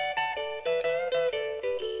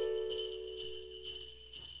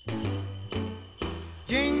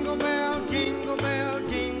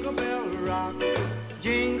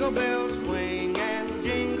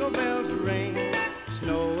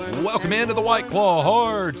Welcome into the White Claw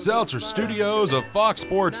Hard Seltzer Studios of Fox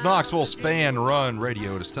Sports Knoxville's fan-run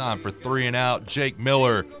radio. It is time for 3&OUT. Jake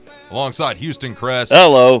Miller alongside Houston Crest.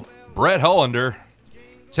 Hello. Brett Hollander.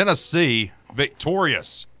 Tennessee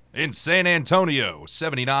victorious in San Antonio,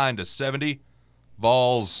 79-70.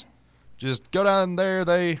 Vols just go down there.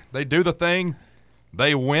 They do the thing.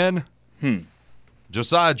 They win.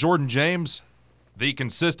 Josiah Jordan-James, the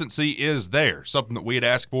consistency is there. Something that we had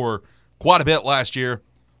asked for quite a bit last year.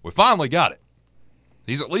 We finally got it.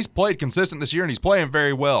 He's at least played consistent this year, and he's playing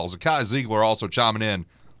very well. Zakai Ziegler also chiming in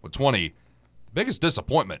with 20. Biggest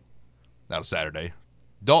disappointment out of Saturday,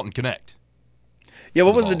 Dalton Connect. Yeah,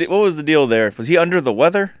 what was the deal there? Was he under the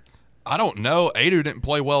weather? I don't know. Adu didn't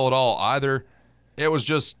play well at all either. It was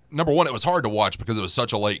just, number one, it was hard to watch because it was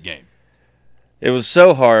such a late game. It was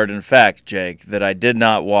so hard, in fact, Jake, that I did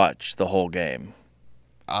not watch the whole game.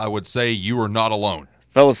 I would say you were not alone.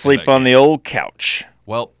 Fell asleep on the old couch.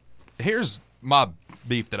 Well, here's my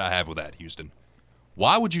beef that I have with that, Houston.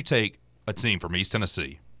 Why would you take a team from East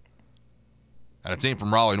Tennessee and a team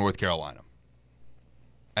from Raleigh, North Carolina,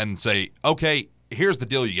 and say, okay, here's the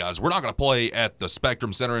deal, you guys. We're not going to play at the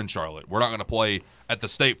Spectrum Center in Charlotte. We're not going to play at the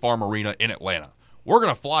State Farm Arena in Atlanta. We're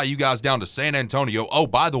going to fly you guys down to San Antonio. Oh,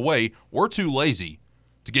 by the way, we're too lazy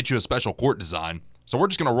to get you a special court design, so we're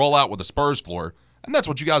just going to roll out with a Spurs floor, and that's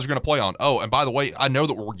what you guys are going to play on. Oh, and by the way, I know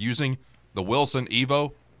that we're using the Wilson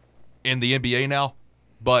Evo in the NBA now,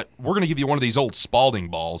 but we're going to give you one of these old Spalding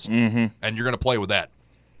balls, and you're going to play with that.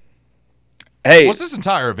 Hey, what's this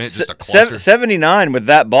entire event just a cluster? 79 with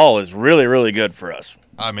that ball is really, really good for us.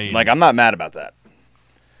 I mean, I'm not mad about that.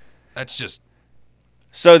 That's just...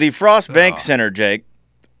 So the Frost Bank Center, Jake,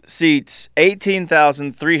 seats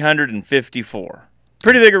 18,354.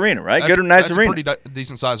 Pretty big arena, right? Good, nice arena. That's a pretty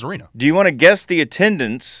decent-sized arena. Do you want to guess the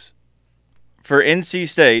attendance for NC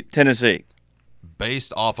State, Tennessee?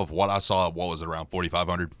 Based off of what I saw, what was it, around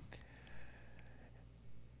 4,500?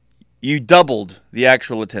 You doubled the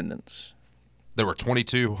actual attendance. There were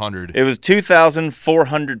 2,200. It was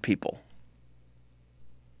 2,400 people.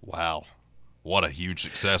 Wow. What a huge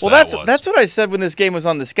success well, that was. That's what I said when this game was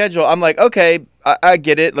on the schedule. I'm like, okay, I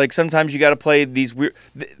get it. Like, sometimes you got to play these weird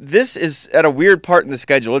this is at a weird part in the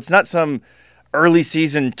schedule. It's not some early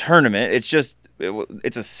season tournament. It's just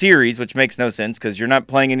it's a series, which makes no sense because you're not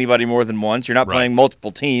playing anybody more than once. You're not playing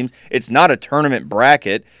multiple teams. It's not a tournament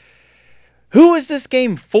bracket. Who is this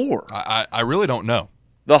game for? I really don't know.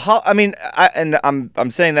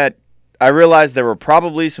 I'm saying that I realized there were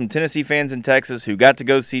probably some Tennessee fans in Texas who got to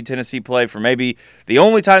go see Tennessee play for maybe the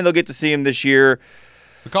only time they'll get to see him this year.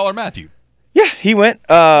 The caller, Matthew. Yeah, he went.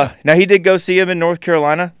 Now, he did go see him in North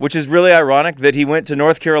Carolina, which is really ironic that he went to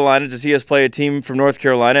North Carolina to see us play a team from North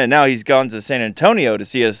Carolina, and now he's gone to San Antonio to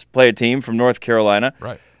see us play a team from North Carolina.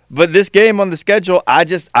 Right. But this game on the schedule, I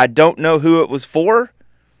don't know who it was for.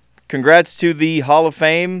 Congrats to the Hall of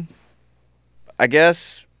Fame, I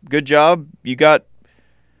guess. Good job.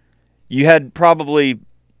 You had probably,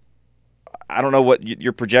 I don't know what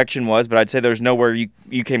your projection was, but I'd say there's nowhere you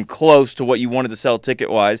came close to what you wanted to sell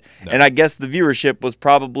ticket-wise. No. And I guess the viewership was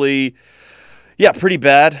probably, pretty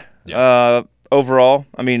bad overall.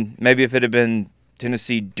 I mean, maybe if it had been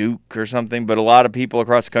Tennessee Duke or something, but a lot of people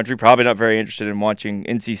across the country probably not very interested in watching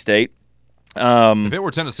NC State. If it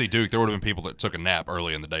were Tennessee Duke, there would have been people that took a nap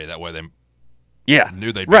early in the day. That way they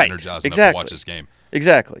knew they'd be energized enough to watch this game.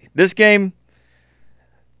 Exactly. This game,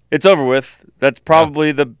 it's over with. That's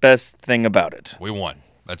probably the best thing about it. We won.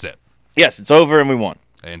 That's it. Yes, it's over and we won.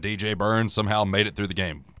 And DJ Burns somehow made it through the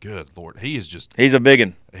game. Good Lord. He's a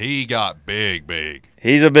biggin. He got big.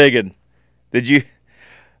 He's a biggin. Did you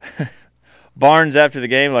Barnes after the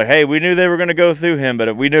game, like, hey, we knew they were going to go through him,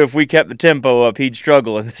 but we knew if we kept the tempo up, he'd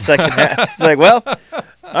struggle in the second half. It's like, well, all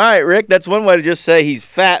right, Rick, that's one way to just say he's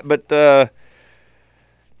fat, but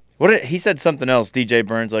he said something else, DJ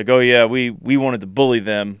Burns, like, oh, yeah, we wanted to bully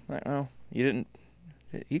them. Like, oh, you didn't.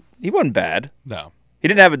 He wasn't bad. No. He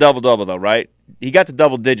didn't have a double-double, though, right? He got to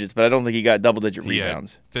double digits, but I don't think he got double-digit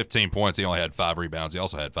rebounds. He had 15 points. He only had 5 rebounds. He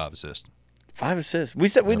also had 5 assists. 5 assists.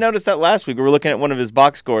 We noticed that last week. We were looking at one of his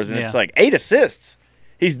box scores, and it's like 8 assists.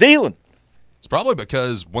 He's dealing. It's probably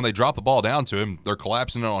because when they drop the ball down to him, they're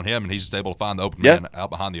collapsing it on him, and he's just able to find the open man out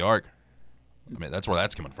behind the arc. I mean, that's where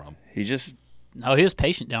that's coming from. No, he was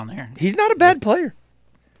patient down there. He's not a bad player.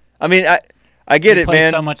 I mean, I get it, man. He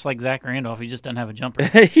plays so much like Zach Randolph. He just doesn't have a jumper.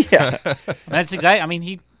 Yeah. That's exactly. I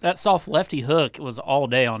mean, that soft lefty hook was all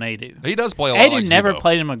day on Adu. He does play a lot like Adu never Zebo.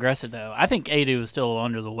 played him aggressive, though. I think Adu was still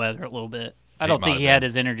under the weather a little bit. I don't think he had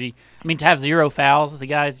his energy. I mean, to have 0 fouls, the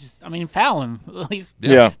guy's just, foul him. At least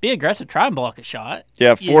be aggressive, try and block a shot.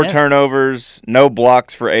 Yeah, 4 turnovers, no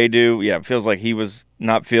blocks for Adu. Yeah, it feels like he was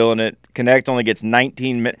not feeling it. Connect only gets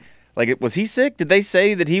 19 minutes. Like, was he sick? Did they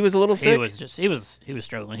say that he was a little sick? He was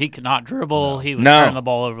struggling. He could not dribble. He was turning the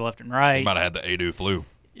ball over left and right. He might have had the Adu flu.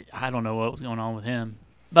 I don't know what was going on with him.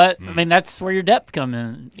 But, that's where your depth come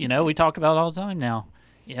in. We talk about it all the time now.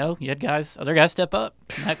 You had other guys step up.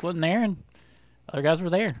 Heck wasn't there, and other guys were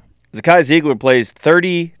there. Zakai Ziegler plays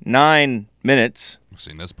 39 minutes. We've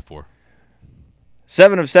seen this before.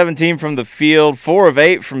 7 of 17 from the field, 4 of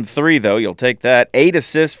 8 from 3, though. You'll take that. 8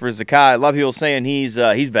 assists for Zakai. A lot of people saying he's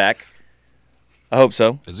back. I hope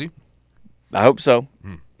so. Is he? I hope so.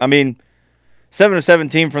 7 of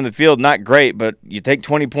 17 from the field, not great, but you take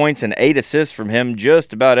 20 points and 8 assists from him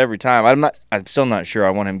just about every time. I'm still not sure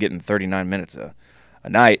I want him getting 39 minutes a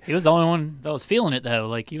night. He was the only one that was feeling it,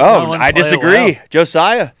 though. I disagree. Well.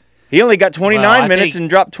 Josiah. He only got 29 minutes and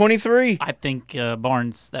dropped 23. I think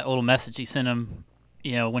Barnes, that little message he sent him,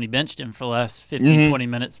 when he benched him for the last 15, 20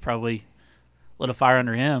 minutes, probably lit a fire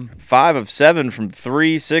under him. 5 of 7 from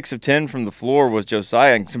 3, 6 of 10 from the floor was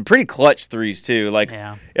Josiah, and some pretty clutch threes too.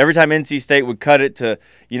 Every time NC State would cut it to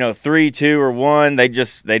 3, 2, or 1,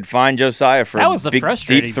 they'd find Josiah for that was the big,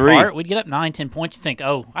 frustrating deep 3. part. We'd get up 9, 10 points. You think,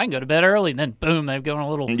 I can go to bed early, and then boom, they'd go on a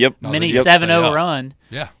little mini 7-0 run.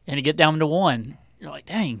 Yeah, and you get down to 1. You're like,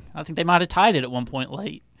 dang, I think they might have tied it at one point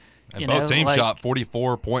late. And both teams shot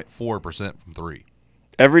 44.4% from 3.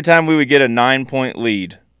 Every time we would get a 9-point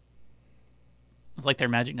lead. It's like their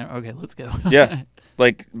magic number. Okay, let's go. Yeah,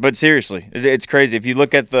 but seriously, it's crazy. If you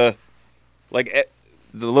look at the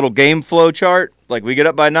little game flow chart, we get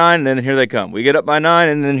up by 9, and then here they come. We get up by 9,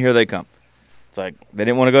 and then here they come. It's like they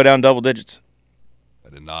didn't want to go down double digits.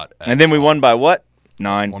 They did not. And then we won by what?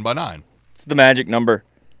 9. Won by 9. It's the magic number.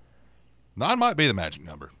 9 might be the magic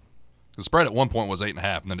number. The spread at one point was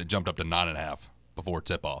 8.5, and then it jumped up to 9.5 before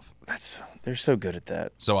tip-off. They're so good at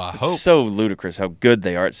that. So it's so ludicrous how good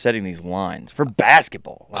they are at setting these lines for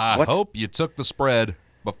basketball. I hope you took the spread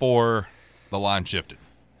before the line shifted.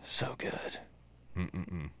 So good.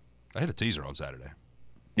 I hit a teaser on Saturday.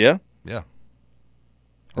 Yeah? Yeah.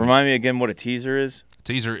 Remind me again what a teaser is. A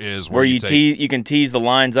teaser is where you can tease the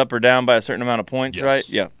lines up or down by a certain amount of points, yes. Right?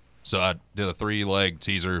 Yeah. So I did a 3-leg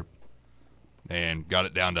teaser and got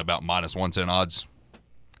it down to about minus 110 odds.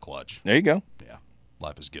 Clutch. There you go. Yeah.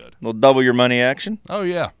 Life is good. A little double your money action. Oh,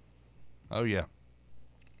 yeah. What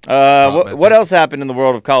else happened in the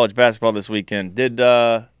world of college basketball this weekend? Did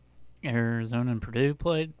Arizona and Purdue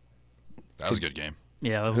played? That was a good game.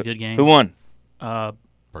 Yeah, that was a good game. Who won?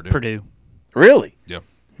 Purdue. Really? Yeah.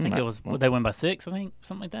 I think it was. They win by 6. I think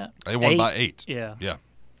something like that. They won by 8. Yeah.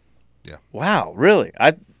 Wow. Really?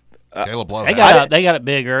 Caleb Love. They got it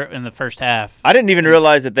bigger in the first half. I didn't even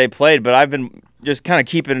realize that they played, but I've been just kind of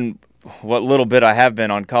keeping what little bit I have been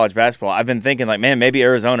on college basketball. I've been thinking man, maybe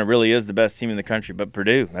Arizona really is the best team in the country, but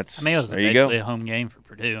Purdue. It was basically a home game for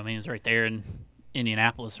Purdue. It was right there in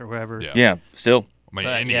Indianapolis or wherever. Yeah. Still.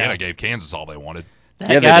 Indiana gave Kansas all they wanted.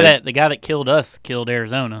 The guy that killed us killed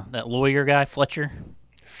Arizona. That lawyer guy, Fletcher.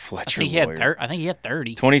 I think he had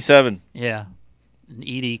 30. 27. Yeah. And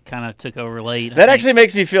Edie kind of took over late. That actually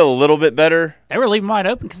makes me feel a little bit better. They were leaving wide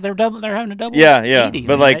open because they're having a double. Yeah. Edie.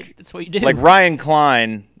 But that's what you do. Like Ryan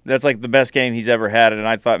Klein, that's the best game he's ever had, and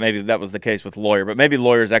I thought maybe that was the case with Lawyer, but maybe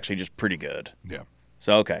Lawyer's actually just pretty good. Yeah.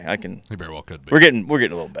 So okay, I can. He very well could be. We're getting a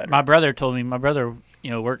little better. My brother told me. My brother,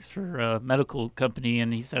 works for a medical company,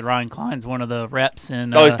 and he said Ryan Klein's one of the reps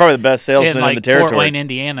in. He's probably the best salesman in the territory. Fort Wayne,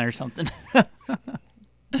 Indiana, or something.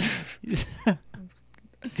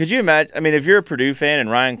 Could you imagine? If you're a Purdue fan and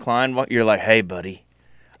Ryan Klein, you're like, "Hey, buddy,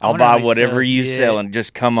 I'll buy whatever you sell, and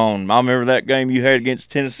just come on." I remember that game you had against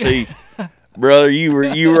Tennessee, brother. You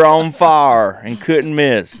were on fire and couldn't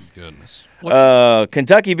miss. Goodness.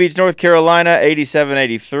 Kentucky beats North Carolina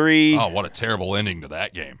 87-83. Oh, what a terrible ending to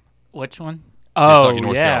that game. Which one? Kentucky,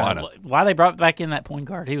 North Carolina. Why they brought back in that point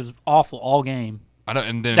guard? He was awful all game. I know,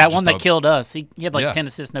 and then that one that killed us. He had 10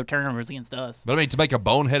 assists, no turnovers against us. But to make a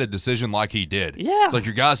boneheaded decision like he did, it's like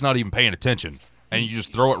your guy's not even paying attention, and you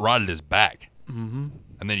just throw it right at his back. Mm-hmm.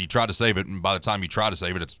 And then you try to save it, and by the time you try to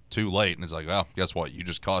save it, it's too late. And it's like, well, guess what? You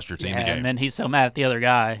just cost your team the game. And then he's so mad at the other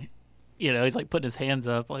guy. He's putting his hands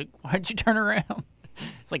up, like, why'd you turn around?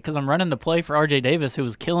 It's like, because I'm running the play for R.J. Davis, who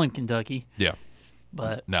was killing Kentucky. Yeah.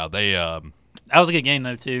 But no, they. That was a good game,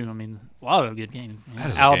 though, too. A lot of good games.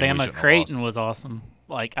 Alabama Creighton was awesome.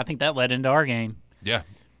 I think that led into our game. Yeah.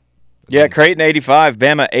 Yeah, Creighton 85,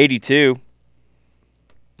 Bama 82.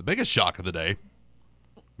 The biggest shock of the day,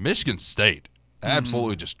 Michigan State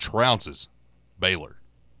absolutely just trounces Baylor.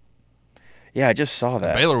 Yeah, I just saw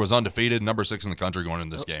that. Baylor was undefeated, number 6 in the country going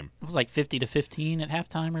into this game. It was like 50-15 at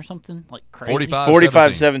halftime or something. Like crazy. 45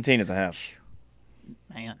 45-17 at the half.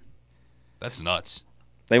 Man. That's nuts.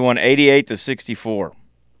 They won 88-64.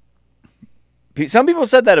 Some people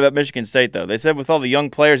said that about Michigan State, though. They said with all the young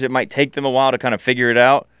players, it might take them a while to kind of figure it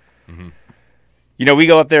out. Mm-hmm. You know, we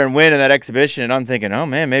go up there and win in that exhibition, and I'm thinking, oh,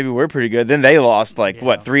 man, maybe we're pretty good. Then they lost,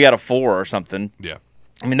 3 out of 4 or something. Yeah.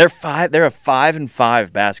 I mean, they're a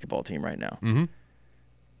 5-5 basketball team right now. Mm-hmm.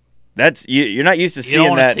 That's you're not used to You don't seeing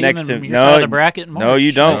wanna that see next them to in your side of the bracket in no, March,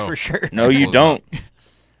 you don't. That's for sure. No, you Absolutely don't. not.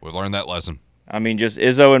 We've learned that lesson. I mean, just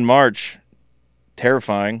Izzo in March,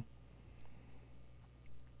 terrifying.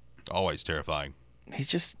 Always terrifying. He's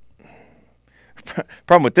just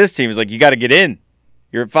problem with this team is you got to get in.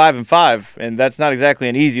 You're at 5-5, and that's not exactly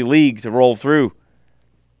an easy league to roll through.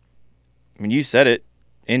 I mean, you said it.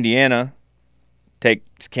 Indiana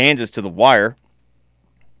takes Kansas to the wire,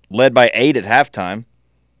 led by 8 at halftime.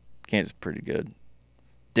 Kansas is pretty good.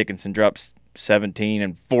 Dickinson drops 17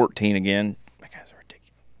 and 14 again. That guy's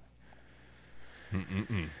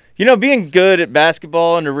ridiculous. You know, being good at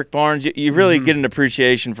basketball under Rick Barnes, you really get an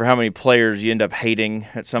appreciation for how many players you end up hating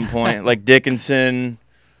at some point. Like Dickinson.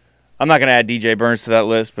 I'm not going to add DJ Burns to that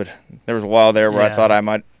list, but there was a while there where I thought I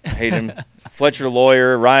might hate him. Fletcher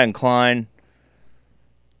Lawyer, Ryan Klein.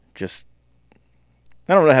 Just,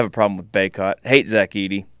 I don't really have a problem with Baycott. Hate Zach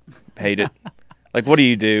Edey. Hate it. What do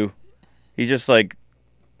you do? He's just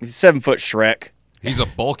he's a 7-foot Shrek. He's a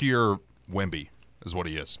bulkier Wemby, is what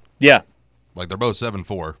he is. Yeah. They're both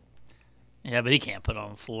 7'4". Yeah, but he can't put on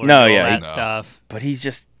the floor. No, and yeah, all he- that stuff. But he's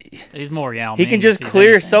just, He's more Yao he Ming can if just he's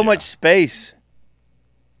clear anything. so much space.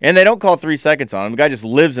 And they don't call 3 seconds on him. The guy just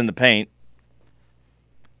lives in the paint.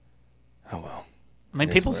 Oh, well. I mean,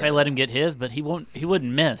 It is people what say it let is. him get his, but he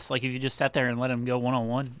wouldn't miss. If you just sat there and let him go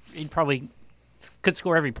one-on-one, he'd probably could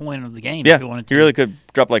score every point of the game Yeah, if he wanted to. he really could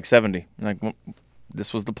drop 70. Well,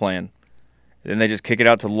 this was the plan. Then they just kick it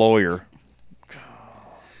out to Lawyer.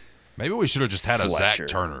 Maybe we should have just had a Fletcher. Zach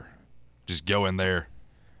Turner. Just go in there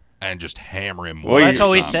and just hammer him. Well, one That's good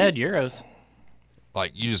what we time. said, Euros.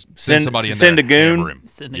 You just Send- send somebody in send there a goon. hammer him.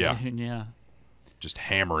 Syndergaard, yeah. Just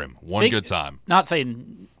hammer him. One Speak- good time. Not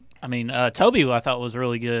saying, Toby I thought was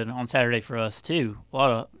really good on Saturday for us too.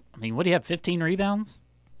 What do you have? 15 rebounds?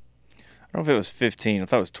 I don't know if it was 15. I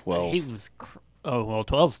thought it was 12. He was.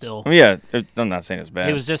 12 still. I mean, yeah, I'm not saying it's bad.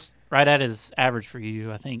 He was just right at his average for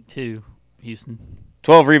you, I think, too. Houston.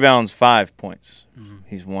 12 rebounds, 5 points. Mm-hmm.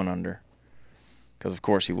 He's 1 under. Because, of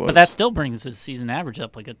course, he was. But that still brings his season average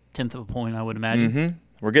up a tenth of a point, I would imagine. Mm-hmm.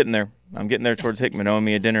 We're getting there. I'm getting there towards Hickman owing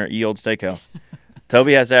me a dinner at Ye Old Steakhouse.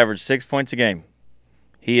 Toby has averaged 6 points a game.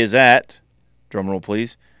 He is at, drum roll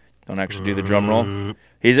please, don't actually do the drum roll.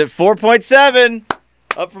 He's at 4.7,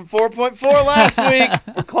 up from 4.4 last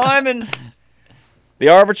week. We're climbing. The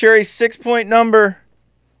arbitrary 6-point number.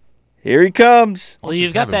 Here he comes. Well,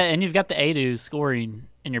 you've got that, and you've got the Adu scoring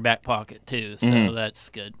in your back pocket, too, so that's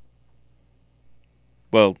good.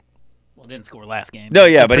 Well, Well, didn't score last game. no,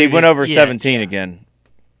 yeah, The but he went previous- over 17 again.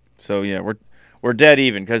 So, yeah, we're dead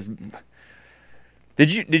even. Because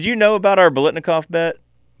did you know about our Biletnikoff bet?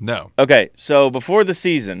 No. Okay, so before the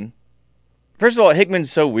season, first of all,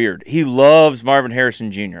 Hickman's so weird. He loves Marvin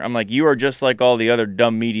Harrison Jr. I'm like, you are just like all the other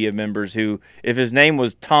dumb media members who, if his name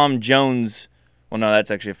was Tom Jones, well, no,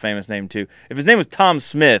 that's actually a famous name too. If his name was Tom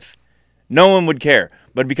Smith, no one would care.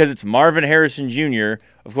 But because it's Marvin Harrison Jr.,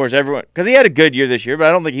 of course, everyone, because he had a good year this year, but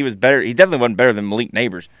I don't think he was better. He definitely wasn't better than Malik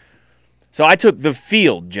Neighbors. So I took the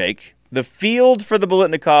field, Jake. The field for the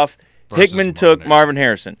Biletnikoff. Versus Hickman Marvin took Harrison. Marvin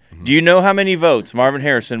Harrison. Do you know how many votes Marvin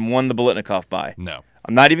Harrison won the Biletnikoff by? No.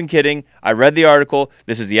 I'm not even kidding. I read the article.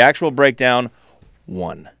 This is the actual breakdown.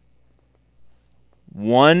 1.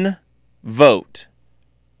 1 vote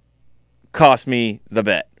cost me the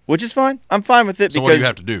bet, which is fine. I'm fine with it So because what do you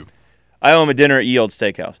have to do? I owe him a dinner at Ye Old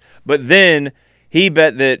Steakhouse. But then he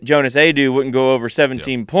bet that Jonas Adu wouldn't go over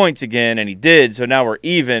 17 points again, and he did. So now we're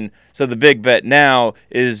even. So the big bet now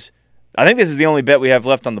is, I think this is the only bet we have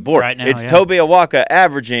left on the board. Right now, it's yeah. Tobe Awaka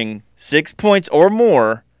averaging 6 points or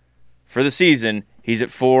more for the season. He's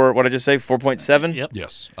at 4, what did I just say, 4.7? Yep.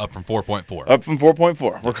 Yes. Up from 4.4. Up from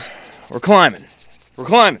 4.4. We're climbing. We're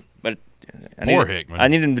climbing. But Poor Hickman. I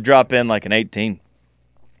need him to drop in like an 18.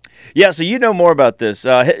 Yeah, so you know more about this.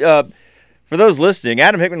 For those listening,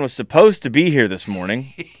 Adam Hickman was supposed to be here this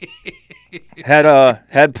morning.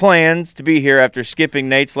 Had plans to be here after skipping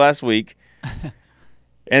Nate's last week.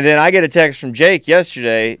 And then I get a text from Jake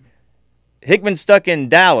yesterday. Hickman's stuck in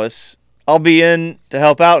Dallas. I'll be in to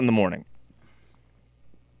help out in the morning.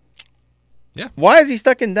 Yeah. Why is he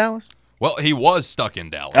stuck in Dallas? Well, he was stuck in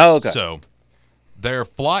Dallas. Oh, okay. So their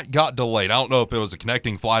flight got delayed. I don't know if it was a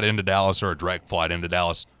connecting flight into Dallas or a direct flight into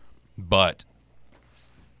Dallas, but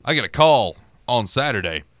I get a call on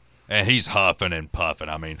Saturday, and he's huffing and puffing.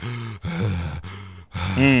 I mean,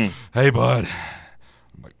 hey, bud.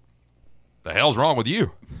 I'm like, the hell's wrong with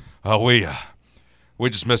you? We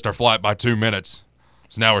just missed our flight by 2 minutes,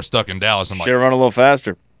 so now we're stuck in Dallas. I'm Should have run a little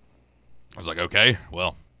faster. I was like, okay,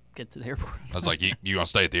 well. Get to the airport. I was like, you gonna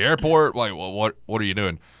stay at the airport? Like, well, what are you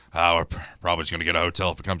doing? We're probably just gonna get a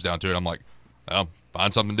hotel if it comes down to it. I'm like, well,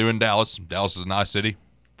 find something to do in Dallas. Dallas is a nice city.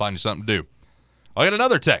 Find you something to do. I got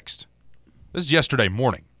another text. This is yesterday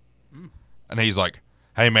morning, and he's like,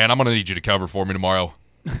 hey man, I'm gonna need you to cover for me tomorrow.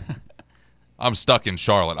 I'm stuck in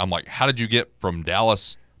Charlotte. I'm like, how did you get from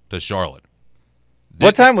Dallas to Charlotte?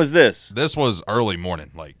 What time was this? This was early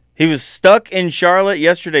morning. Like, He was stuck in Charlotte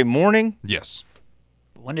yesterday morning? yes.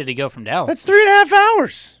 When did he go from Dallas? That's 3.5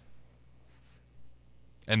 hours.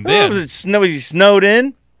 And then, Was he snowed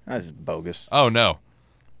in? That's bogus. oh no,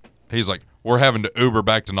 he's like, we're having to Uber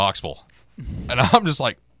back to Knoxville, and I'm just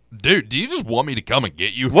like, dude, do you just want me to come and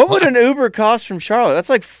get you? What would an Uber cost from Charlotte? That's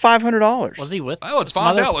like $500. Was he with? Oh, let's some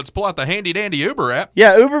find other- out. Let's pull out the handy dandy Uber app.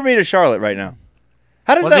 Yeah, Uber me to Charlotte right now.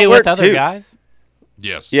 How does Was that he work with other too? guys?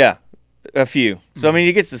 Yes. Yeah, a few. So I mean,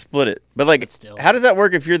 he gets to split it. But like, Still. how does that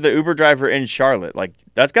work if you're the Uber driver in Charlotte? Like,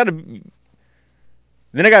 that's got to.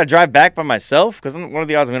 Then I got to drive back by myself because one of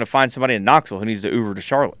the odds I'm going to find somebody in Knoxville who needs to Uber to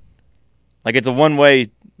Charlotte. Like, it's a one-way.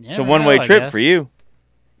 It's a Never one-way know, I trip guess. for you.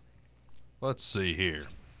 Let's see here.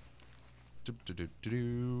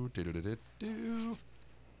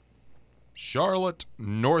 Charlotte,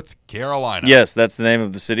 North Carolina. Yes, that's the name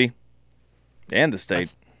of the city and the state.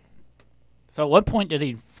 That's- So at what point did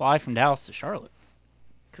he fly from Dallas to Charlotte?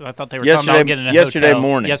 Because I thought they were Yesterday- talking about getting a yesterday hotel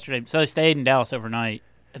morning. Yesterday, so he stayed in Dallas overnight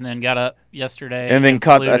and then got up yesterday And then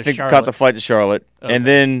flew to caught Charlotte. the flight to Charlotte, Okay. and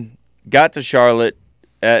then got to Charlotte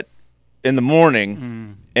in the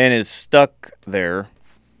morning, and is stuck there,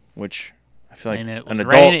 which I feel like I mean, it an was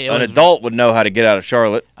adult raining- it an was- adult would know how to get out of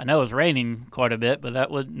Charlotte. I know it was raining quite a bit, but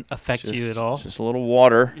that wouldn't affect you at all. Just a little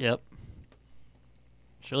water. Yep.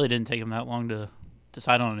 Surely didn't take him that long to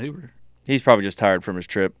decide on an Uber. He's probably just tired from his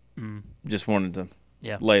trip. Just wanted to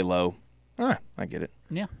Yeah. lay low. I get it.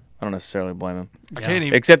 Yeah. I don't necessarily blame him, I Yeah. can't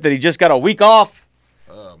even. except that he just got a week off.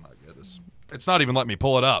 Oh my goodness. It's not even letting me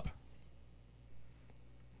pull it up.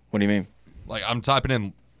 What do you mean? Like, I'm typing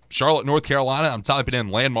in Charlotte, North Carolina. I'm typing in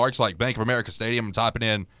landmarks like Bank of America Stadium. I'm typing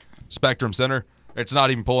in Spectrum Center. It's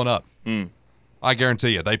not even pulling up. I guarantee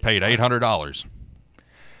you, they paid $800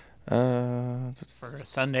 For a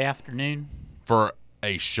Sunday afternoon. for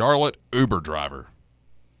a Charlotte Uber driver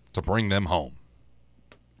to bring them home.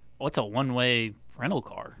 What's a one-way rental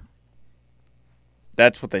car?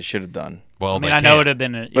 That's what they should have done. Well, I mean, they I know can't. it would have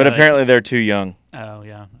been a... But yeah, apparently they're too young, Oh,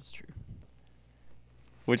 yeah, that's true.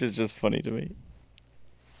 which is just funny to me.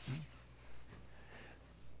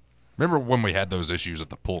 Remember when we had those issues at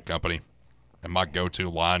the pool company? And my go-to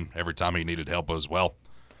line every time he needed help was, well,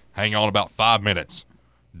 hang on about 5 minutes.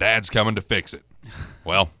 Dad's coming to fix it.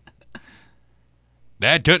 Well,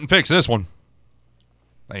 Dad couldn't fix this one.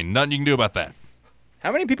 Ain't nothing you can do about that.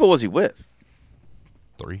 How many people was he with?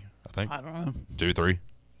 3, I think. I don't know. 2, 3.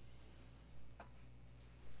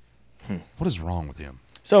 What is wrong with him?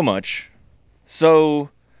 So much. So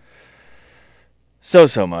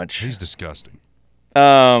much. He's disgusting.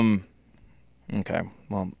 Okay.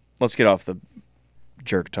 Well, let's get off the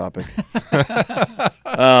jerk topic.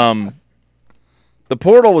 The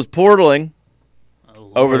portal was portaling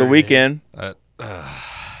Oh, over the Lord. weekend.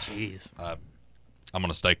 Jeez. Uh, I'm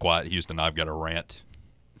going to stay quiet. Houston, I've got a rant.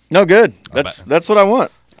 No good. That's what I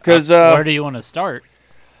want. Because Where do you want to start?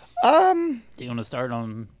 Do you want to start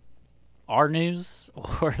on our news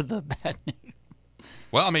or the bad news?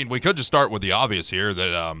 Well, I mean, we could just start with the obvious here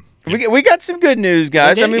that we got some good news,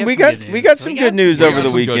 guys. We I did mean, get we some got good some news. good news we over got the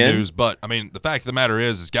some good weekend. news, but I mean, the fact of the matter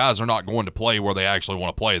is guys are not going to play where they actually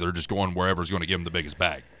want to play. They're just going wherever's going to give them the biggest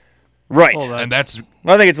bag. Right. Well, And that's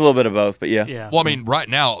I think it's a little bit of both, but yeah. Yeah. well, I mean, right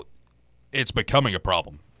now it's becoming a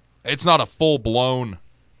problem. It's not a full-blown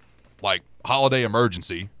like holiday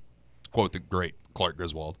emergency, to quote the great Clark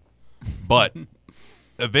Griswold, but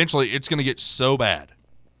eventually it's going to get so bad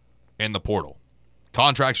in the portal.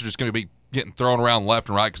 Contracts are just going to be getting thrown around left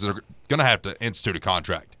and right because they're going to have to institute a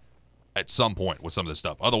contract at some point with some of this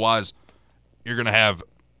stuff. Otherwise, you're going to have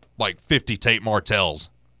like 50 Tate Martells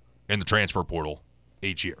in the transfer portal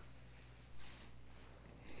each year.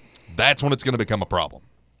 That's when it's going to become a problem.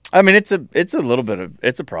 I mean, it's a little bit of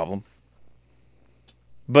it's a problem,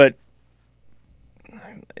 but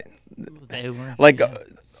They were, like yeah.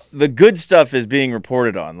 the good stuff is being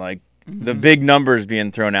reported on, like the big numbers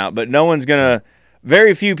being thrown out, but no one's gonna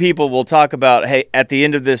very few people will talk about, hey, at the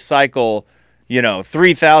end of this cycle,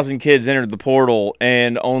 3,000 kids entered the portal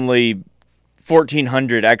and only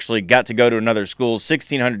 1,400 actually got to go to another school.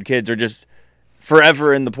 1,600 kids are just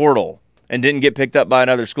forever in the portal and didn't get picked up by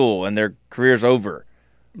another school, and their career's over.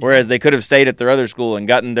 Whereas they could have stayed at their other school and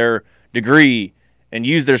gotten their degree and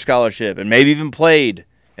used their scholarship and maybe even played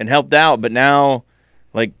and helped out. But now,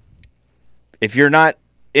 like, if you're not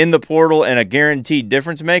in the portal and a guaranteed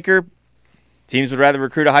difference maker, teams would rather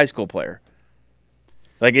recruit a high school player.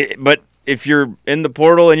 But if you're in the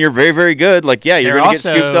portal and you're very, very good, you're going to get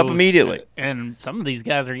scooped up immediately. And some of these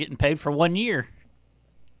guys are getting paid for 1 year.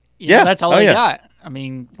 That's all they got. I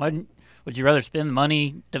mean, would you rather spend the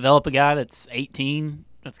money, develop a guy that's 18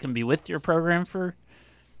 that's going to be with your program for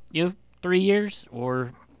 3 years?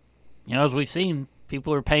 Or, as we've seen,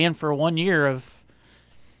 people are paying for 1 year of,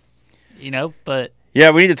 but...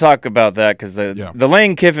 Yeah, we need to talk about that because the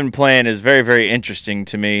Lane Kiffin plan is very, very interesting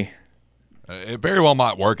to me. It very well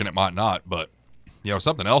might work and it might not, but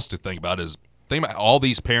something else to think about is all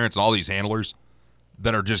these parents and all these handlers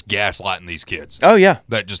that are just gaslighting these kids. Oh, yeah.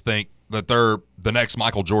 That just think that they're the next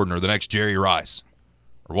Michael Jordan or the next Jerry Rice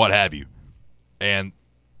or what have you. And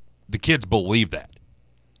the kids believe that.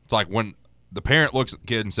 It's like when the parent looks at the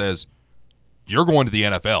kid and says, you're going to the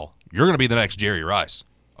NFL. You're going to be the next Jerry Rice.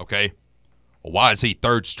 Okay? Well, why is he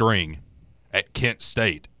third string at Kent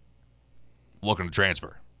State looking to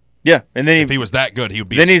transfer? Yeah, and then if he was that good, he would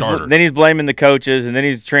be a starter. Then he's blaming the coaches, and then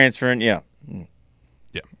he's transferring. Yeah.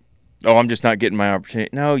 Yeah. Oh, I'm just not getting my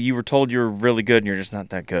opportunity. No, you were told you were really good, and you're just not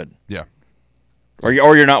that good. Yeah. Or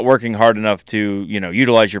you're not working hard enough to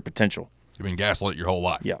utilize your potential. You've been gaslit your whole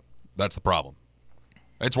life. Yeah. That's the problem.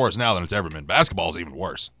 It's worse now than it's ever been. Basketball is even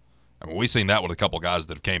worse. I mean, we've seen that with a couple guys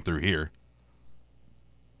that have came through here,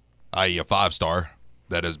 i.e. a 5-star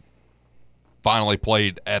that has finally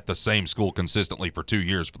played at the same school consistently for 2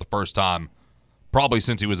 years for the first time probably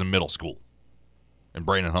since he was in middle school, and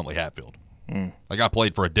Brandon Huntley Hatfield. That guy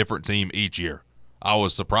played for a different team each year. I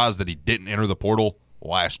was surprised that he didn't enter the portal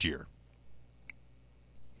last year.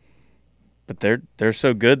 But they're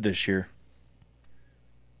so good this year.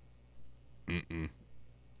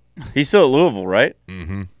 He's still at Louisville, right?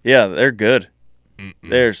 Mm-hmm. Yeah, they're good.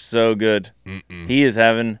 They're so good. He is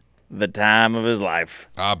having the time of his life.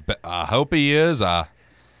 I hope he is. I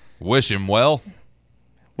wish him well.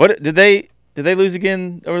 What did they lose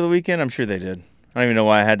again over the weekend? I'm sure they did. I don't even know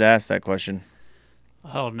why I had to ask that question.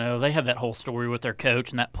 Oh no, they had that whole story with their coach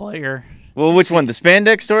and that player. Well, which one? The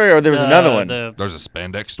spandex story, or there was another one? There's a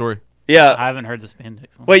spandex story? Yeah. I haven't heard the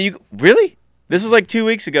spandex one. Wait, you really? This was like 2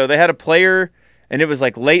 weeks ago. They had a player, and it was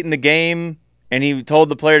like late in the game, and he told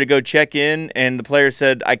the player to go check in, and the player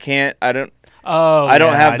said, I don't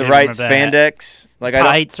have the right spandex. Like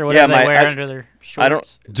tights or whatever they wear under their shorts. I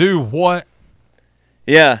don't do what?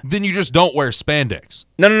 Yeah. Then you just don't wear spandex.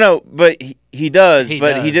 No. But he does. He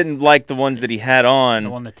does. didn't like the ones that he had on. The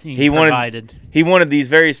one the team provided. He wanted these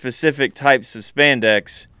very specific types of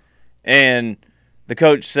spandex, and the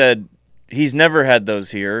coach said he's never had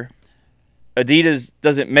those here. Adidas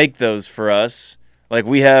doesn't make those for us. Like,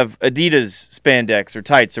 we have Adidas spandex or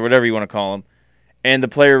tights or whatever you want to call them, and the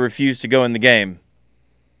player refused to go in the game.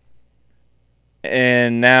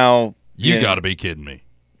 And now you got to be kidding me.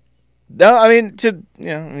 No, I mean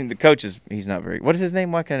the coach he's not very. What is his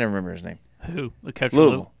name? Why can't I never remember his name? Who? The coach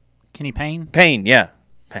Louisville. Kenny Payne? Payne, yeah.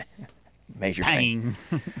 Major Payne.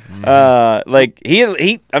 He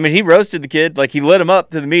roasted the kid. Like, he lit him up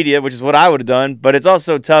to the media, which is what I would have done. But it's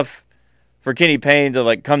also tough for Kenny Payne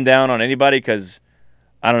to come down on anybody because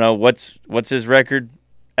I don't know what's his record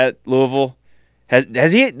at Louisville.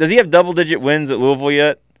 Does he have double-digit wins at Louisville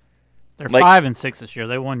yet? They're 5-6 this year.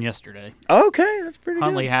 They won yesterday. Okay, that's pretty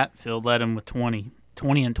Huntley good. Hatfield led them with 20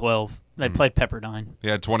 and 12. They played Pepperdine. He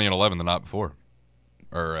had 20 and 11 the night before.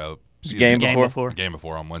 Or game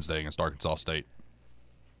before on Wednesday against Arkansas State.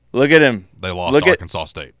 Look at him. They lost Arkansas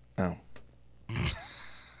State. Oh.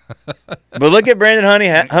 But look at Brandon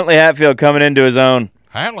Huntley Hatfield coming into his own.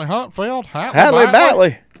 Huntley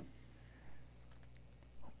Batley.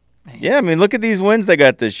 Yeah, I mean, look at these wins they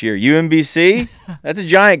got this year. UMBC, that's a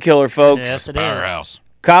giant killer, folks. Yes, it Powerhouse.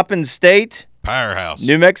 Coppin State. Powerhouse.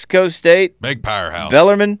 New Mexico State. Big powerhouse.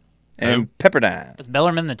 Bellarmine and Pepperdine. Is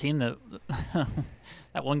Bellarmine the team that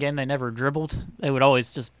that one game they never dribbled? They would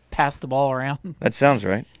always just pass the ball around. That sounds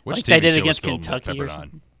right. Which like TV they did show against was filmed at Kentucky or Pepperdine?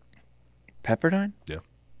 something. Pepperdine? Yeah.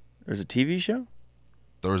 There's a TV show?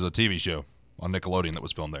 There was a TV show on Nickelodeon that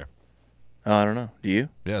was filmed there. Oh, I don't know. Do you?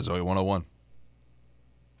 Yeah, Zoe 101.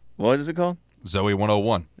 What is it called? Zoe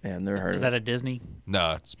 101. Yeah, I've never heard Is of it. that a Disney?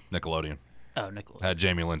 No, it's Nickelodeon. Oh, Nickelodeon. Had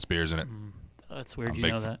Jamie Lynn Spears in it. That's weird. I'm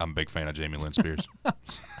Know that. I'm a big fan of Jamie Lynn Spears.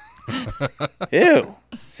 Ew.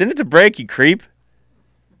 Send it to break, you creep.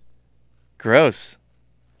 Gross.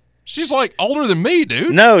 She's like older than me,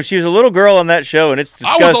 dude. No, she was a little girl on that show, and it's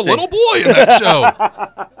disgusting. I was a little boy in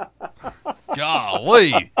that show.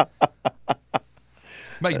 Golly.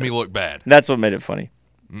 Making me look bad. That's what made it funny.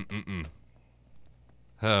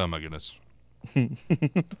 Oh, my goodness.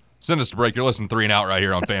 Send us to break. You're listening to 3&OUT right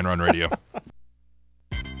here on Fan Run Radio.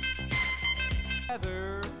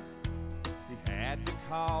 He had to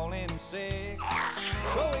call in sick,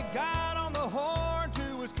 so he got on the horn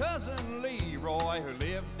to his cousin Leroy, who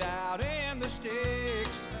lived out in the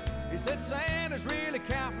sticks. He said, Santa's really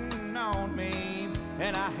counting on me,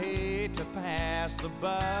 and I hate to pass the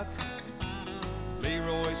buck.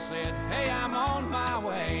 Leroy said, hey, I'm on my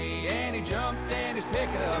way, and he jumped in his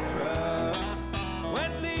pickup truck.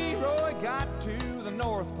 When Leroy got to the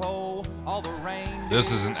North Pole, all the rain.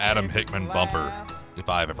 This is an Adam Hickman bumper, if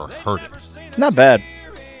I've ever heard it. It's not bad.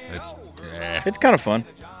 It's It's kind of fun.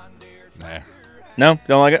 nah. No?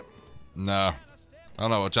 Don't like it? No. I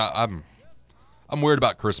don't know. I'm weird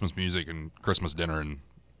about Christmas music and Christmas dinner and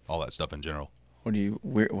all that stuff in general.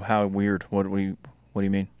 How weird? What do you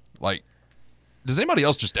mean? Like, does anybody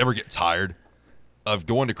else just ever get tired of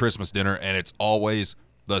going to Christmas dinner and it's always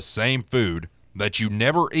the same food that you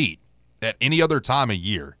never eat at any other time of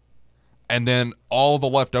year, and then all the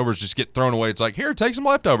leftovers just get thrown away? It's like, here, take some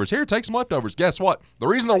leftovers. Here, take some leftovers. Guess what? The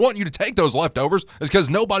reason they're wanting you to take those leftovers is because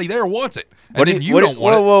nobody there wants it, and then you don't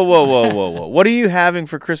want it. Whoa. What are you having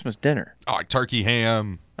for Christmas dinner? Oh, like turkey,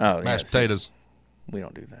 ham, mashed potatoes. We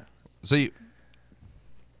don't do that. See,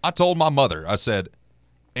 I told my mother, I said,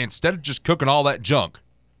 instead of just cooking all that junk,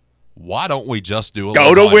 why don't we just do a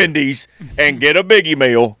Go lasagna? to Wendy's and get a biggie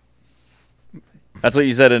meal. That's what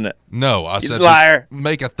you said, isn't it? No, I said, liar.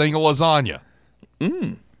 Make a thing of lasagna.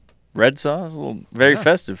 Red sauce, very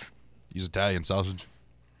festive. Use Italian sausage.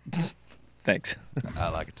 Thanks. I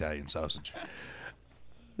like Italian sausage.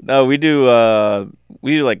 No, we do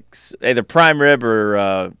like either prime rib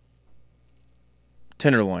or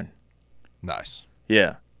tenderloin. Nice.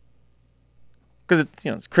 Yeah. Because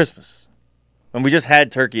it's Christmas, and we just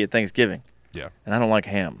had turkey at Thanksgiving. Yeah. And I don't like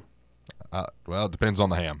ham. Well, it depends on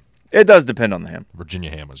the ham. It does depend on the ham. Virginia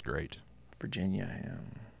ham is great. Virginia ham.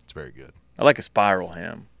 It's very good. I like a spiral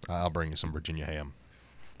ham. I'll bring you some Virginia ham.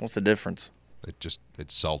 What's the difference? It's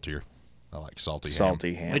saltier. I like salty ham.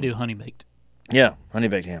 Salty ham. We do honey baked. Yeah, honey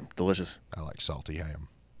baked ham, delicious. I like salty ham.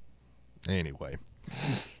 Anyway.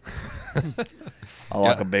 I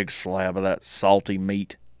like a big slab of that salty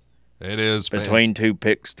meat It is. between two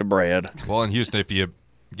picks of bread. Well, in Houston, if you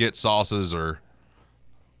get sauces or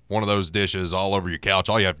one of those dishes all over your couch,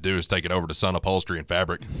 all you have to do is take it over to Sun Upholstery and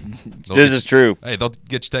Fabric. This is true. Hey, they'll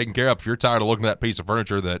get you taken care of. If you're tired of looking at that piece of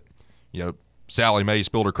furniture that, Sally Mae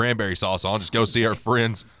spilled her cranberry sauce on, just go see our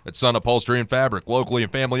friends at Sun Upholstery and Fabric, locally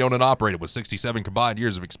and family owned and operated with 67 combined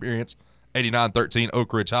years of experience. 8913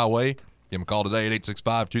 Oak Ridge Highway. Give them a call today at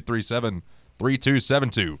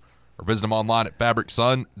 865-237-3272 or visit them online at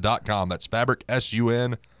fabricsun.com. That's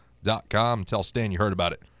fabricsun.com. Tell Stan you heard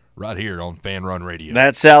about it right here on Fan Run Radio.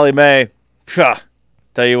 That's Sally Mae. Phew.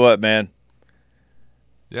 Tell you what, man.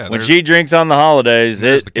 Yeah, When she drinks on the holidays,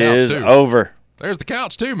 there's it the couch, is too. over. There's the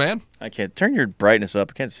couch too, man. I can't turn your brightness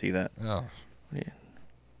up. I can't see that. Oh.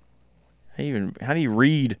 How do you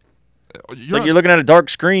read? It's like not- you're looking at a dark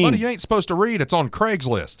screen. Buddy, you ain't supposed to read. It's on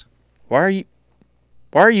Craigslist. Why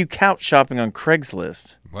are you couch shopping on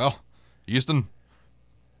Craigslist? Well, Houston,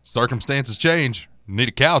 circumstances change. Need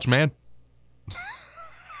a couch, man.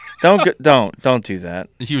 Don't do that.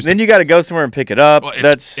 Houston. Then you got to go somewhere and pick it up. Well,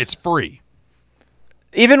 That's it's free.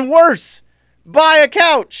 even worse. Buy a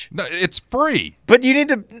couch. No, it's free, But you need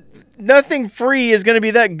to. Nothing free is going to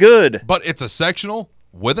be that good. but it's a sectional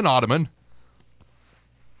with an ottoman.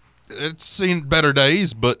 It's seen better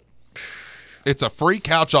days, but it's a free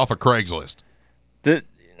couch off of Craigslist. There's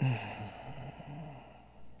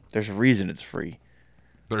a reason it's free.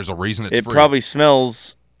 There's a reason it's It free. probably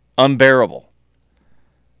smells unbearable.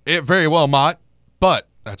 It very well might, but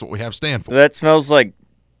that's what we have stand for. That smells like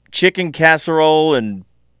chicken casserole and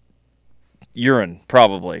urine,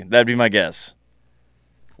 probably. That'd be my guess.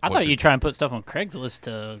 I What's thought your- you'd try and put stuff on Craigslist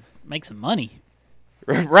to make some money.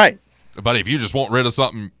 Right. But if you just want rid of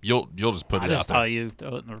something, you'll just put I it just out there. thought you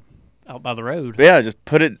throw it out by the road. Yeah, just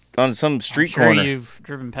put it on some street I'm sure corner. you've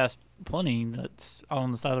driven past plenty that's out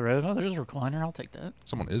on the side of the road. Oh, there's a recliner. I'll take that.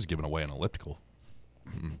 Someone is giving away an elliptical.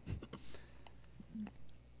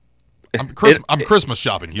 I'm Christmas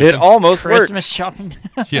shopping, Houston. It almost Christmas works. shopping.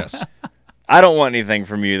 Yes. I don't want anything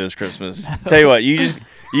from you this Christmas. Tell you what, you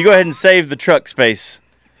go ahead and save the truck space.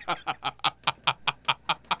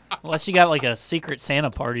 Unless you got like a secret Santa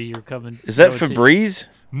party you're coming. Is that going to. Febreze?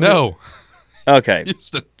 No. Okay.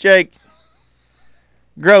 Houston. Jake,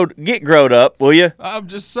 get growed up, will you? I'm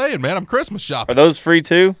just saying, man. I'm Christmas Are shopping. those free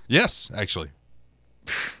too? Yes, actually.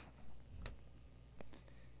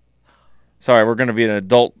 Sorry, we're going to be an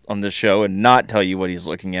adult on this show and not tell you what he's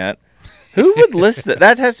looking at. Who would listen?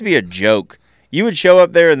 That has to be a joke. You would show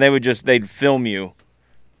up there and they'd film you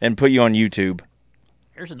and put you on YouTube.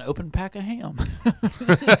 Here's an open pack of ham.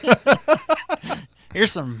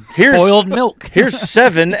 Here's some spoiled milk. Here's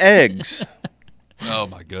 7 eggs. Oh,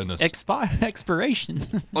 my goodness. Expiration.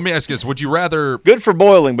 Let me ask you this. Would you rather Good for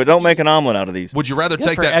boiling, but don't make an omelet out of these. would you rather Good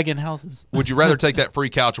take for that egg in houses. Would you rather take that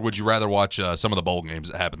free couch, or would you rather watch some of the bowl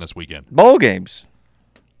games that happen this weekend? Bowl games.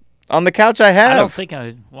 On the couch I have. I don't think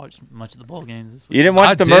I watched much of the bowl games this week. You didn't watch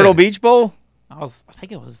I the did. Myrtle Beach Bowl? I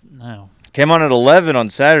think it was no. Came on at 11 on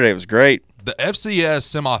Saturday. It was great. The FCS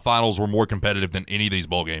semifinals were more competitive than any of these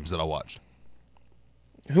bowl games that I watched.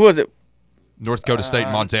 Who was it? North Dakota State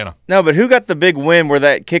and Montana. No, but who got the big win where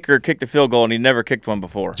that kicker kicked a field goal and he never kicked one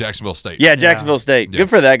before? Jacksonville State. Yeah, Jacksonville State. Yeah. Good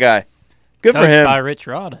for that guy. Good for Coached him. by Rich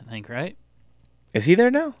Rod, I think, right? Is he there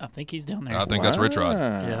now? I think he's down there. I think that's Rich Rod.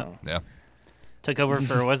 Yeah. Yeah. Took over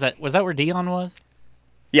for was that where Dion was?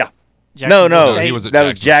 Yeah. Jacksonville No. State? He was at That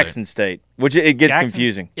was Jackson Jackson State, which it gets Jackson?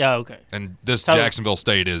 confusing. Yeah, okay. And this So- Jacksonville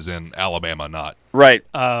State is in Alabama, not Right.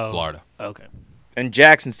 Oh, Florida. okay. And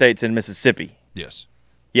Jackson State's in Mississippi. Yes.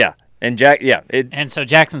 Yeah. And And so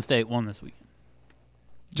Jackson State won this weekend.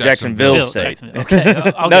 Jacksonville Bill- State. Jacksonville. Okay,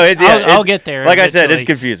 I'll, No, I'll get there. Like I said, it's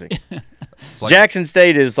eventually. confusing. It's like, Jackson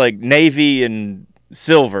State is like navy and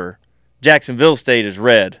silver. Jacksonville State is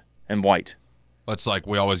red and white. it's like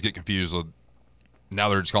we always get confused with. Now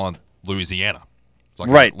they're just calling Louisiana. It's like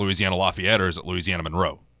Right. Louisiana Lafayette, or is it Louisiana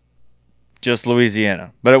Monroe? Just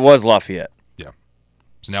Louisiana. But it was Lafayette. Yeah.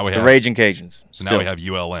 So now we The have Raging Cajuns. So now we have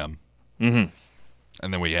ULM. Mm-hmm.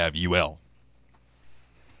 And then we have UL.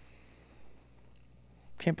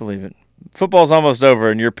 Can't believe it. Football's almost over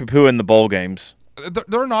and you're poo-pooing the bowl games.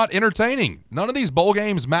 They're not entertaining. None of these bowl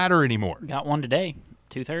games matter anymore. Got one today,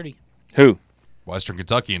 2:30. Who? Western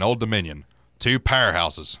Kentucky and Old Dominion, 2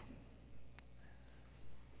 powerhouses.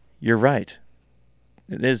 You're right.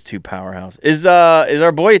 It is 2 powerhouse. Is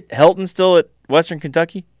our boy Helton still at Western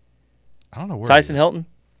Kentucky? I don't know where Tyson he is. Helton?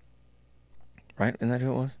 Right? Isn't that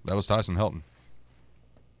who it was? That was Tyson Helton.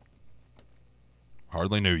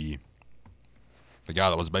 Hardly knew ye. The guy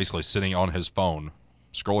that was basically sitting on his phone,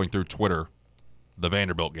 scrolling through Twitter, the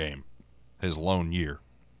Vanderbilt game, his lone year.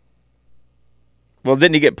 Well,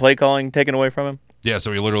 didn't he get play calling taken away from him? Yeah,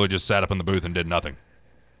 so he literally just sat up in the booth and did nothing.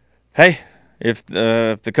 Hey, if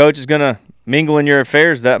the coach is going to mingle in your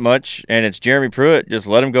affairs that much and it's Jeremy Pruitt, just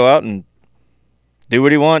let him go out and do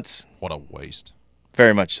what he wants. What a waste.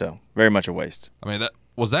 Very much so. Very much a waste. I mean,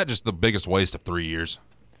 that just the biggest waste of 3 years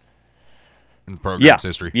in the program's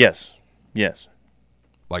history? Yes. Yes.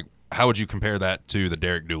 Like, how would you compare that to the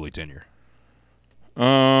Derek Dooley tenure?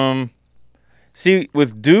 See,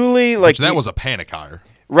 with Dooley, like Which that was a panic hire.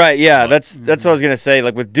 right, yeah, that's what I was gonna say.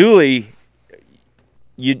 Like with Dooley,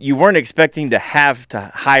 you weren't expecting to have to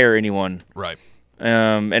hire anyone, Right.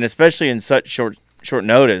 and especially in such short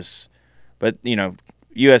notice. But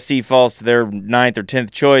USC falls to their 9th or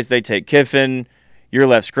 10th choice. They take Kiffin. You're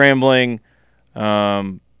left scrambling.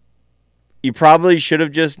 You probably should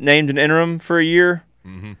have just named an interim for a year,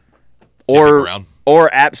 around. or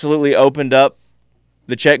absolutely opened up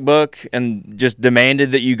the checkbook and just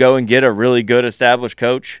demanded that you go and get a really good established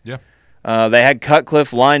coach. Yeah. They had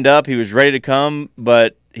Cutcliffe lined up. He was ready to come,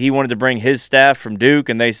 but he wanted to bring his staff from Duke,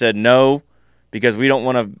 and they said no because we don't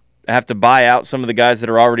want to have to buy out some of the guys that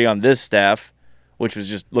are already on this staff, which was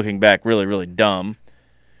just looking back really, really dumb.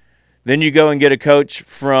 Then you go and get a coach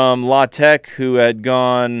from La Tech who had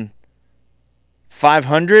gone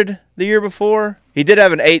 500 the year before. He did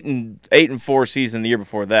have an 8-4 season the year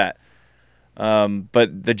before that.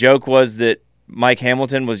 But the joke was that Mike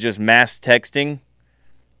Hamilton was just mass texting,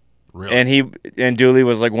 Really? and Dooley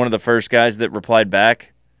was like one of the first guys that replied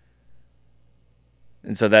back,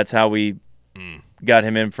 and so that's how we got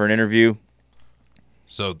him in for an interview.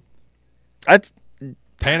 So That's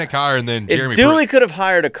panic hire, and then Jeremy if Dooley Pruitt. could have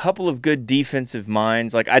hired a couple of good defensive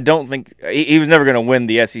minds. Like I don't think he was never going to win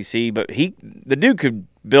the SEC, but the dude could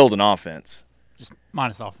build an offense. Just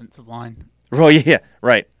minus offensive line. Oh yeah,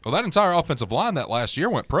 right. Well, that entire offensive line that last year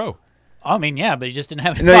went pro. I mean, yeah, but he just didn't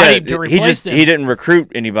have No, anybody to replace him. he didn't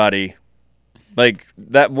recruit anybody. Like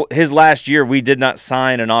that, his last year, we did not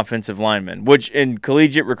sign an offensive lineman, which in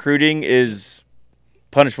collegiate recruiting is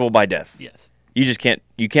punishable by death. Yes. You just can't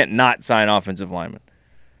not sign offensive linemen.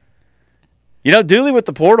 Dooley with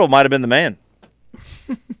the portal might have been the man.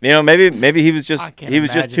 Maybe he was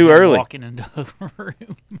just too early. Walking into a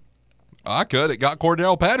room. I could. It got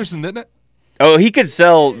Cordell Patterson, didn't it? Oh, he could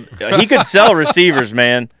sell receivers,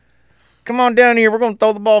 man. Come on down here. We're going to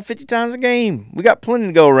throw the ball 50 times a game. We got plenty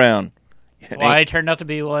to go around. That's why he turned out to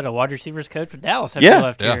be a wide receivers coach for Dallas after he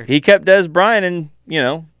left here. He kept Des Bryant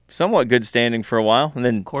in, somewhat good standing for a while, and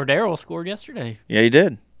then Cordero scored yesterday. Yeah, he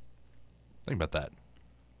did. Think about that.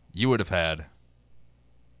 You would have had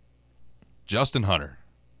Justin Hunter,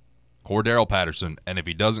 Cordero Patterson, and if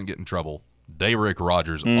he doesn't get in trouble, Dayrick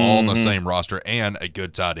Rogers all on the same roster, and a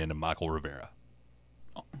good tight end of Michael Rivera.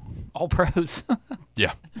 All pros.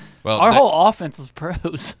 Yeah. Well, our whole offense was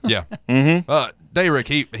pros. Yeah. Dayrick,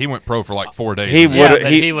 he went pro for like 4 days. He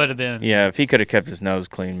would have been. Yeah, if he could have kept his nose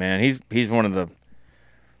clean, man. He's one of the,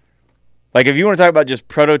 like, if you want to talk about just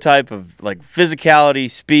prototype of like physicality,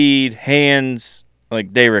 speed, hands,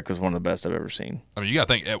 like Dayrick was one of the best I've ever seen. I mean, you got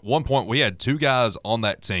to think, at one point we had 2 guys on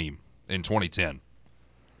that team in 2010.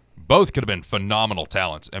 Both could have been phenomenal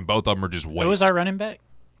talents, and both of them are just waste. Who was our running back?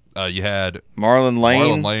 You had Marlon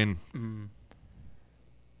Lane.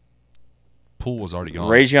 Poole was already gone.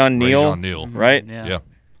 Rajon Neal. Right? Yeah.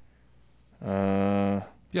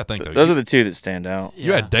 Yeah, I think those are the 2 that stand out.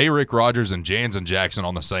 You had Dayrick Rogers and Jansen Jackson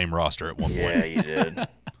on the same roster at one point. Yeah, you did.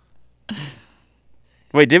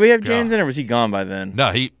 Wait, did we have Jansen, or was he gone by then?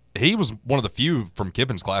 No, he was one of the few from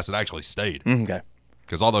Kippen's class that actually stayed. Okay.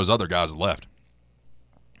 Because all those other guys had left.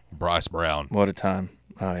 Bryce Brown. What a time.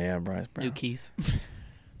 Oh, yeah, Bryce Brown. New Keys.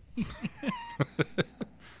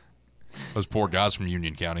 Those poor guys from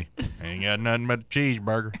Union County. Ain't got nothing but a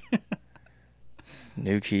cheeseburger.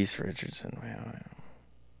 New Keith Richardson. Man.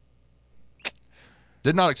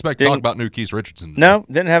 Did not expect to talk about New Keith Richardson today. No,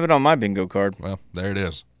 didn't have it on my bingo card. Well, there it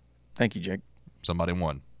is. Thank you, Jake. Somebody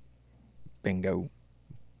won. Bingo.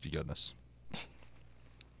 Goodness.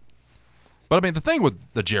 But, I mean, the thing with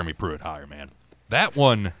the Jeremy Pruitt hire, man, that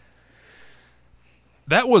was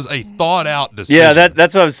a thought-out decision. Yeah,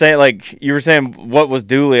 that's what I was saying. Like, you were saying, what was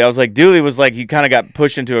Dooley? I was like, Dooley was like, you kind of got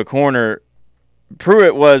pushed into a corner.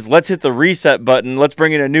 Pruitt was, let's hit the reset button, let's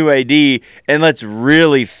bring in a new AD, and let's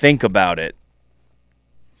really think about it.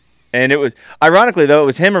 And it was, ironically, though, it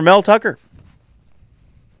was him or Mel Tucker.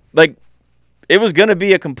 Like, it was going to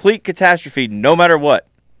be a complete catastrophe no matter what.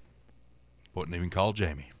 Wouldn't even call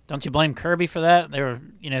Jamie. Don't you blame Kirby for that? They were,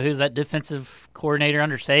 who's that defensive coordinator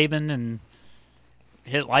under Saban and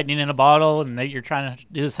hit lightning in a bottle, and you're trying to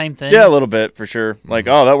do the same thing. Yeah, a little bit for sure. Like,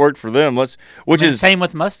 that worked for them. Same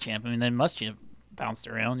with Muschamp. I mean, then Muschamp bounced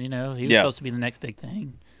around. He was supposed to be the next big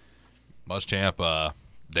thing. Muschamp,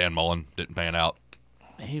 Dan Mullen didn't pan out.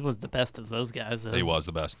 He was the best of those guys, though. He was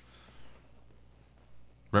the best.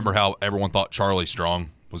 Remember how everyone thought Charlie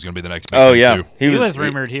Strong was going to be the next big thing, yeah. too? He was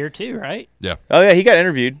rumored here, too, right? Yeah. Oh, yeah, he got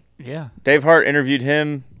interviewed. Yeah. Dave Hart interviewed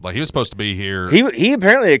him. Like, he was supposed to be here. He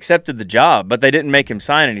apparently accepted the job, but they didn't make him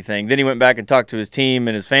sign anything. Then he went back and talked to his team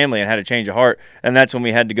and his family and had a change of heart, and that's when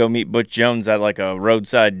we had to go meet Butch Jones at, like, a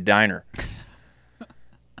roadside diner.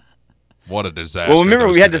 What a disaster. Well, remember,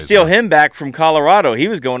 we had to steal him back from Colorado. He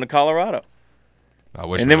was going to Colorado.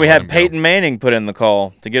 And then we had Peyton Manning put in the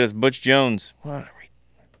call to get us Butch Jones.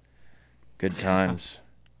 Good times.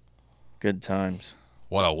 Good times.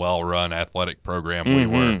 What a well-run athletic program we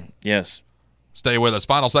were. Yes. Stay with us.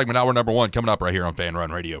 Final segment, hour number 1, coming up right here on Fan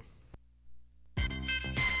Run Radio.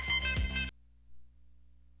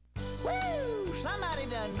 Woo! Somebody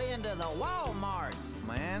done been to the Walmart.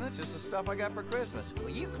 Man, that's just the stuff I got for Christmas. Well,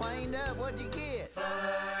 you cleaned up. What'd you get? 5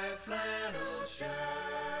 flannel shirts.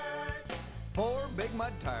 4 big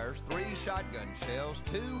mud tires, 3 shotgun shells,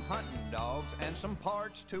 2 hunting dogs, and some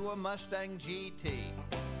parts to a Mustang GT.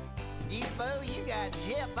 You fool, you got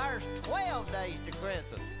Jeff first 12 days to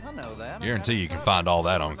Christmas. I know that. Guarantee you can find all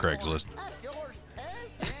that on Craigslist. That's yours, too.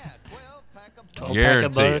 Yeah, 12 pack of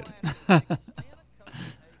Guarantee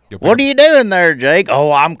it. What are you doing there, Jake?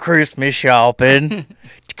 Oh, I'm Christmas shopping.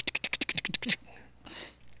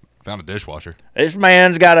 Found a dishwasher. This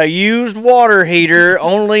man's got a used water heater,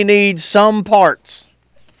 only needs some parts.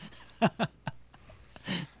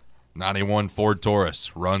 91 Ford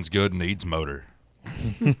Taurus. Runs good, needs motor.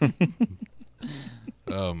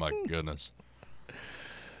 Oh, my goodness.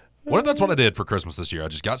 What if that's what I did for Christmas this year? I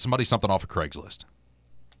just got somebody something off of Craigslist.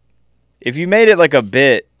 If you made it like a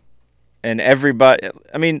bit and everybody,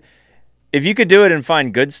 I mean, if you could do it and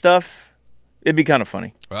find good stuff, it'd be kind of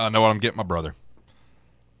funny. Well, I know what I'm getting my brother.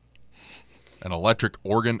 An electric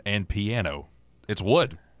organ and piano. It's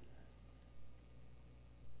wood.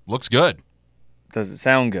 Looks good. Does it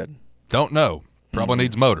sound good? Don't know. Probably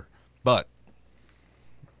needs motor. But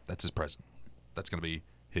that's his present. That's going to be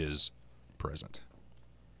his present.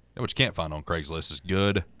 What you can't find on Craigslist is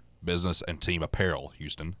good business and team apparel,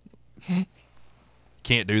 Houston.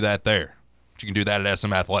 Can't do that there. But you can do that at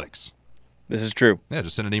SM Athletics. This is true. Yeah,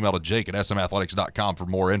 just send an email to Jake at smathletics.com for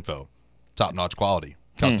more info. Top-notch quality.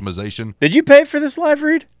 Customization. Did you pay for this live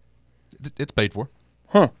read? It's paid for.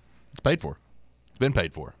 Huh. It's paid for. It's been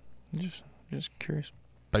paid for. Just curious.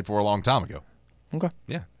 Paid for a long time ago. Okay.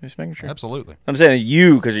 Yeah. Just making sure. Absolutely. I'm saying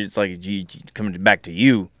you because it's like you coming back to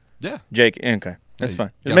you, Yeah. Jake. Okay, that's Yeah,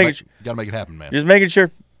 fine. You gotta make it happen, man. Just making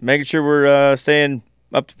sure we're staying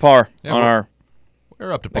up to par Yeah, on our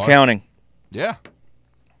We're up to par. accounting. Yeah.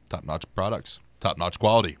 Top-notch products. Top-notch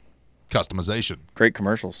quality. Customization. Great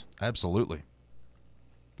commercials. Absolutely.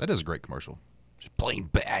 That is a great commercial. Just plain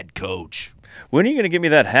bad, coach. When are you going to give me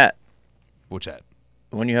that hat? Which hat?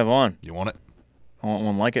 The one you have on. You want it? I want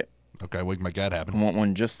one like it. Okay, we can make that I happen. want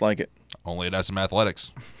one just like it. Only at SM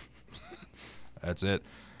Athletics. That's it.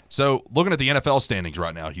 So, looking at the NFL standings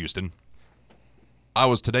right now, Houston, I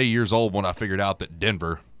was today years old when I figured out that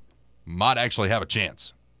Denver might actually have a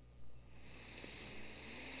chance.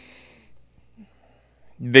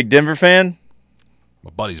 Big Denver fan?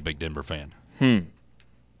 My buddy's a big Denver fan. I'm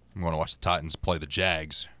going to watch the Titans play the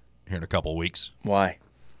Jags here in a couple of weeks Why?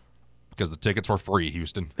 because the tickets were free,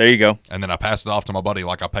 Houston. There you go. And then I passed it off to my buddy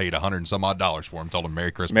like I paid $100 and some odd for him. Told him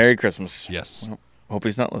Merry Christmas. Merry Christmas. Yes. Hope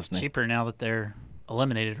he's not listening. Cheaper now that they're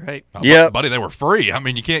eliminated, right? Yep. Buddy, they were free. I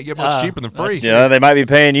mean, you can't get much cheaper than free. Yeah, they might be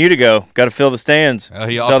paying you to go. Got to fill the stands.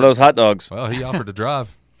 He Sell offered- those hot dogs. Well, he offered to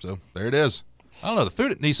drive, so there it is. I don't know. The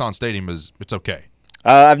food at Nissan Stadium it's okay.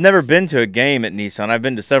 I've never been to a game at Nissan. I've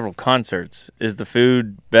been to several concerts. Is the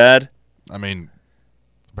food bad? I mean,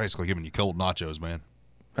 basically giving you cold nachos, man.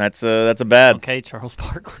 That's a bad. Okay, Charles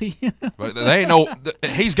Barkley. But they ain't no.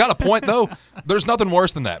 He's got a point though. There's nothing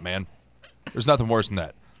worse than that, man. There's nothing worse than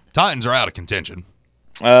that. Titans are out of contention.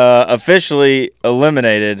 Officially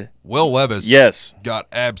eliminated. Will Levis, Yes. got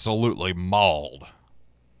absolutely mauled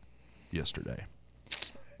yesterday.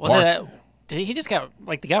 He just got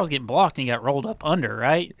the guy was getting blocked and he got rolled up under,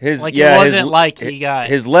 right? His it yeah, wasn't his, like he got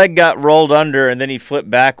his leg got rolled under and then he flipped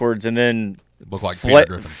backwards and then It looked like Peter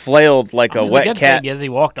Griffin. flailed like a the wet good cat. thing is he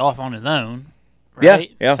walked off on his own. Yeah,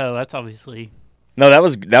 Right? yeah. So that's obviously No, that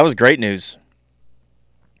was great news.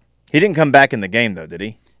 He didn't come back in the game though, did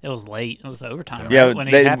he? it was late. It was overtime. Yeah, right, when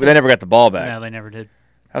it they happened? never got the ball back. No, they never did.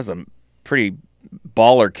 That was a pretty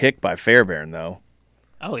baller kick by Fairbairn though.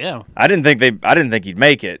 Oh yeah. I didn't think he'd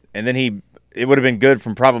make it, and then it would have been good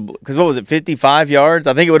from probably because what was it, 55 yards?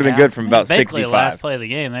 I think it would have been good from about basically 65. the last play of the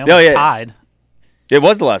game. They almost tied. It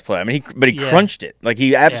was the last play. I mean, he crunched it. Like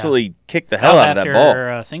he absolutely kicked the hell out of that ball.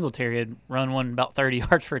 After Singletary had run one about 30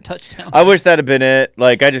 yards for a touchdown. I wish that had been it.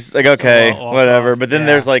 Like okay, whatever. But then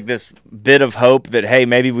there's like this bit of hope that hey,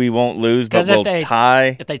 maybe we won't lose, but we'll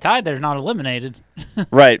tie. If they tied, they're not eliminated.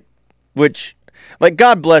 Right. Which, like,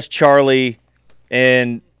 God bless Charlie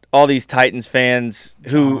and all these Titans fans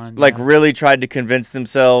who really tried to convince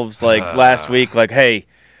themselves last week, like, hey,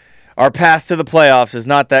 our path to the playoffs is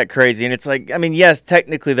not that crazy. And it's like, I mean, yes,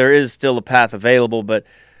 technically there is still a path available, but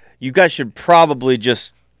you guys should probably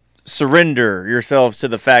just surrender yourselves to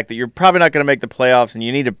the fact that you're probably not going to make the playoffs and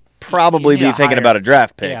you need to probably be thinking about a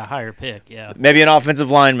draft pick. Yeah, a higher pick, yeah. Maybe an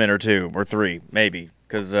offensive lineman or 2 or 3, maybe,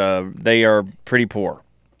 because they are pretty poor.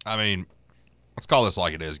 I mean, let's call this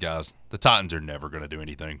like it is, guys. The Titans are never going to do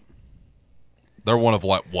anything. They're one of,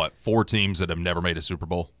 4 teams that have never made a Super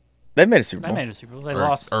Bowl? They've made a Super Bowl. They made a Super Bowl. They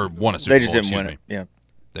lost. Or won a Super Bowl, They just didn't win it, yeah.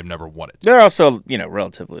 They've never won it. They're also,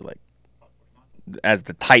 relatively, as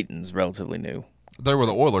the Titans, relatively new. They were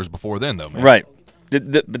the Oilers before then, though, man. Right.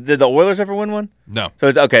 Did the Oilers ever win one? No. So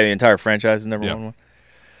it's okay, the entire franchise has never won one?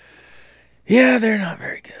 Yeah, they're not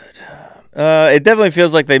very good. It definitely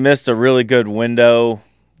feels like they missed a really good window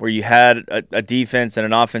where you had a defense and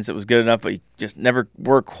an offense that was good enough, but you just never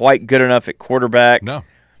were quite good enough at quarterback. No.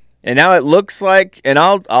 And now it looks like, and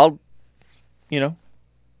I'm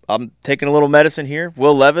taking a little medicine here.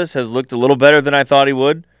 Will Levis has looked a little better than I thought he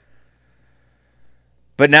would.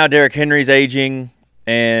 But now Derrick Henry's aging,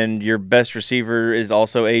 and your best receiver is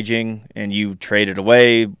also aging, and you traded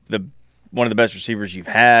away one of the best receivers you've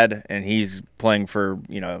had, and he's playing for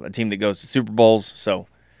a team that goes to Super Bowls. So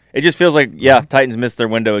it just feels like, Titans missed their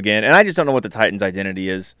window again. And I just don't know what the Titans' identity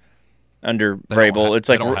is under Vrabel. It's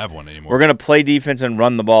like they don't have one anymore. We're going to play defense and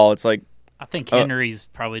run the ball. It's like, I think Henry's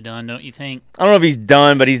probably done, don't you think? I don't know if he's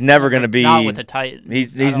done, but he's never going to be. Not with the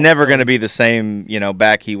Titans. He's never going to be the same,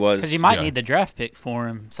 back he was. Because you might need the draft picks for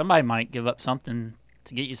him. Somebody might give up something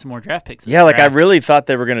to get you some more draft picks. Yeah, I really thought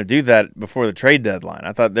they were going to do that before the trade deadline.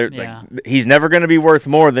 I thought he's never going to be worth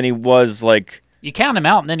more than he was You count him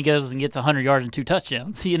out, and then he goes and gets 100 yards and 2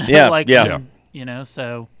 touchdowns.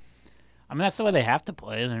 So. I mean, that's the way they have to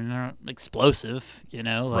play. They're not explosive,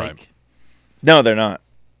 Right. No, they're not.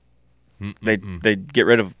 They get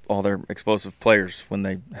rid of all their explosive players when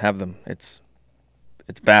they have them. It's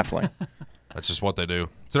baffling. That's just what they do.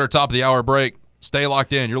 It's at our top of the hour break. Stay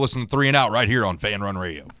locked in. You're listening to 3 and Out right here on Fan Run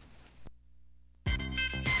Radio.